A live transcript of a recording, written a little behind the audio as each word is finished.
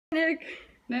Nick.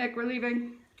 Nick, we're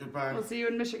leaving. Goodbye. We'll see you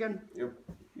in Michigan. Yep.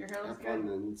 Your hair looks Have good. fun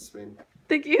in Spain.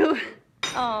 Thank you.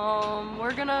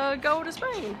 We're gonna go to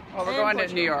Spain. Well, we're going to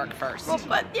New York first. Well,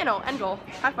 but, you know, end goal.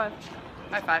 High five.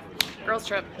 High five. Girls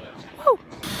trip. Woo!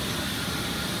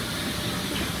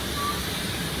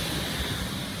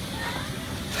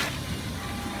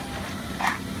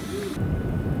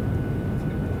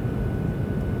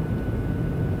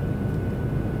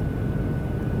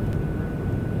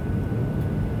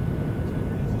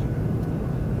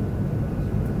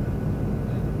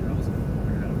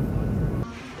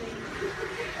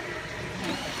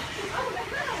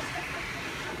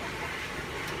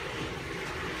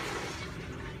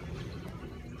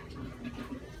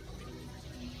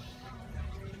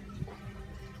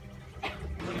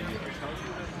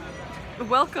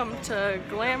 Welcome to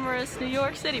glamorous New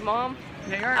York City, Mom.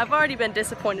 New York. I've already been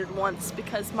disappointed once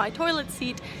because my toilet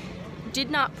seat did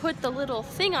not put the little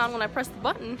thing on when I pressed the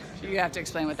button. You have to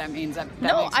explain what that means.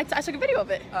 No, I took a video of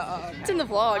it. Okay. It's in the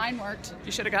vlog. Mine worked.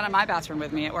 You should have gone in my bathroom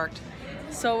with me. It worked.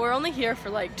 So we're only here for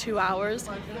like 2 hours,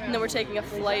 and then we're taking a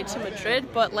flight to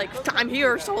Madrid, but like I'm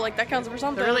here, so like that counts for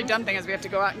something. The really dumb thing is we have to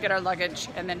go out and get our luggage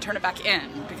and then turn it back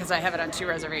in because I have it on 2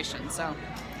 reservations. So,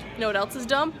 you know what else is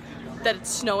dumb? That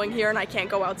it's snowing here and I can't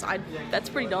go outside. That's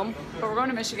pretty dumb. but we're going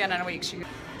to Michigan in a week.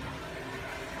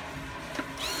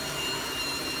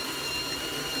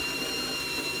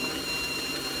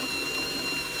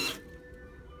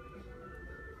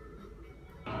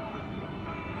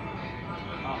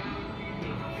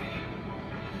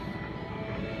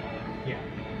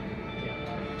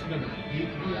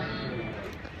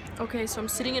 Okay, so I'm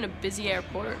sitting in a busy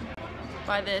airport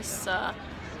by this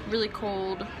really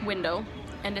cold window,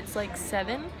 and it's like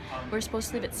 7. We're supposed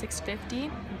to leave at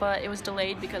 6:50, but it was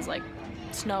delayed because like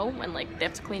snow and like they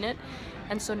have to clean it,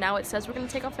 and so now it says we're gonna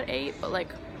take off at 8, but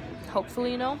like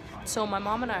hopefully, you know. So my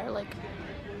mom and I are like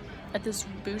at this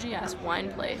bougie ass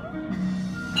wine place.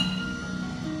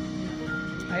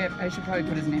 I should probably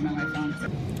put his name on my phone.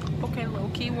 Okay,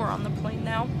 low-key, we're on the plane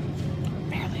now.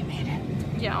 Barely made it.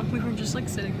 Yeah, we were just like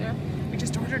sitting there. We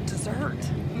just ordered dessert.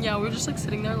 Yeah, we were just like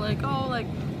sitting there like, oh, like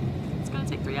it's gonna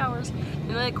take 3 hours. And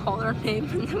then they called our name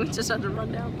and then we just had to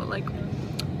run down, but like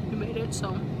we made it,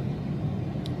 so.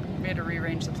 We had to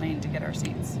rearrange the plane to get our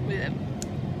seats. We did.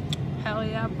 Hell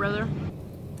yeah, brother.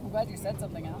 I'm glad you said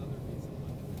something else.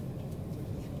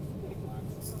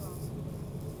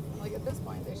 Like at this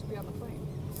point, they should be on the plane.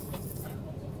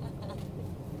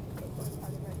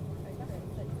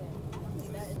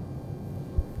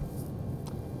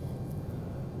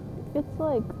 It's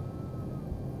like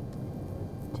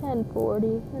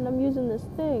 10:40 and I'm using this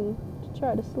thing to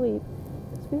try to sleep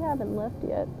because we haven't left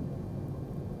yet.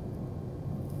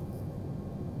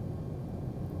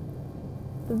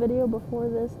 The video before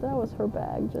this, that was her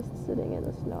bag just sitting in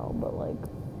the snow, but like...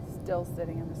 Still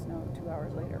sitting in the snow 2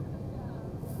 hours later.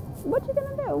 What you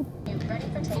gonna do?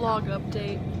 Vlog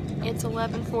update. It's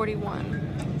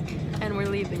 11:41 and we're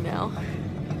leaving now.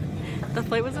 The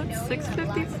flight was at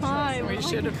 6:55. We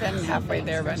should have been halfway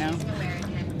there by now.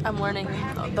 I'm learning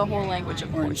the whole language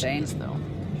of We're Portuguese insane. though.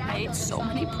 I ate so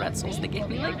many pretzels. They gave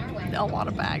me like a lot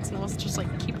of bags and I was just like,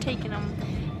 keep taking them.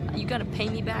 You gotta pay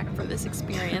me back for this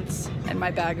experience. And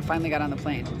my bag finally got on the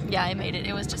plane. Yeah, I made it.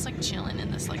 It was just like chilling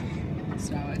in this like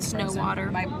It's snow frozen. water.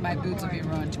 My boots will be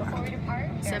ruined tomorrow.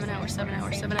 7 hours, 7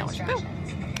 hours, 7 hours. Woo!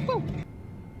 Woo!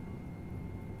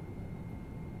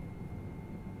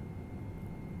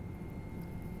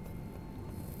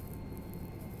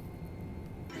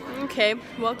 Okay,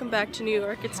 welcome back to New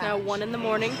York. It's now 1 in the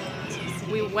morning.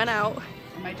 We went out,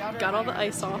 got all the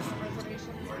ice off,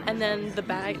 and then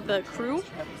the crew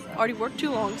already worked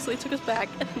too long, so they took us back,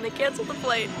 and then they canceled the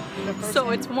flight. So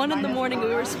it's 1 in the morning.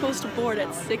 We were supposed to board at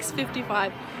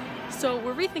 6:55. So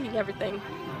we're rethinking everything,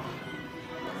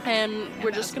 and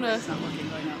we're just gonna,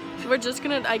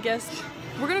 I guess,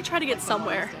 we're gonna try to get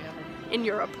somewhere in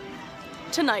Europe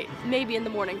tonight, maybe in the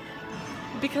morning.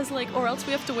 Because like, or else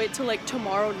we have to wait till like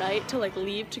tomorrow night to like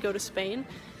leave to go to Spain.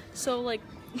 So like,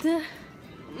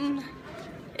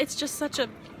 it's just such a,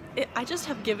 I just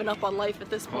have given up on life at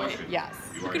this point. Yes.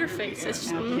 Look at her face. It's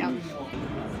just, Yeah.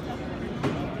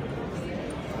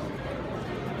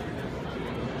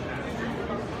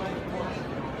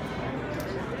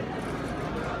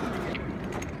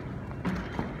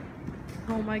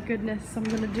 Oh my goodness, I'm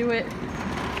gonna do it.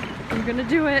 I'm gonna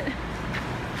do it.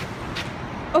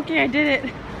 Okay, I did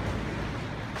it.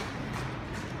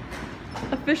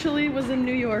 Officially was in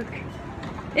New York.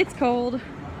 It's cold.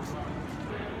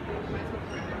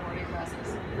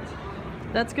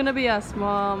 That's gonna be us,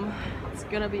 Mom. It's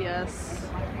gonna be us.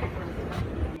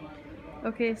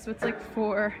 Okay, so it's like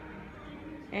 4.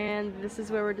 And this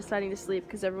is where we're deciding to sleep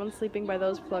because everyone's sleeping by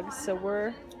those plugs, so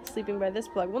we're sleeping by this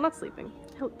plug. Well, not sleeping,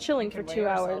 chilling for 2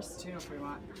 hours. Too, if we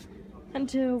want.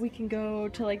 Until we can go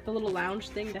to like the little lounge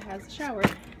thing that has a shower.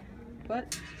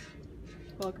 But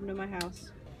welcome to my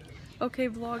house. Okay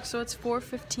vlog, so it's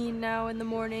 4:15 now in the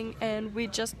morning and we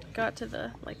just got to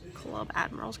the like club,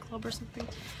 Admiral's Club or something,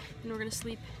 and we're gonna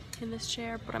sleep in this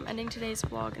chair, but I'm ending today's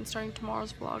vlog and starting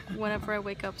tomorrow's vlog whenever I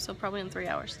wake up, so probably in 3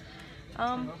 hours.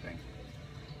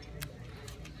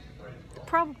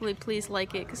 Probably please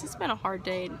like it because it's been a hard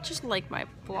day, and just like my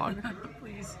vlog.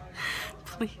 Please.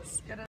 Please.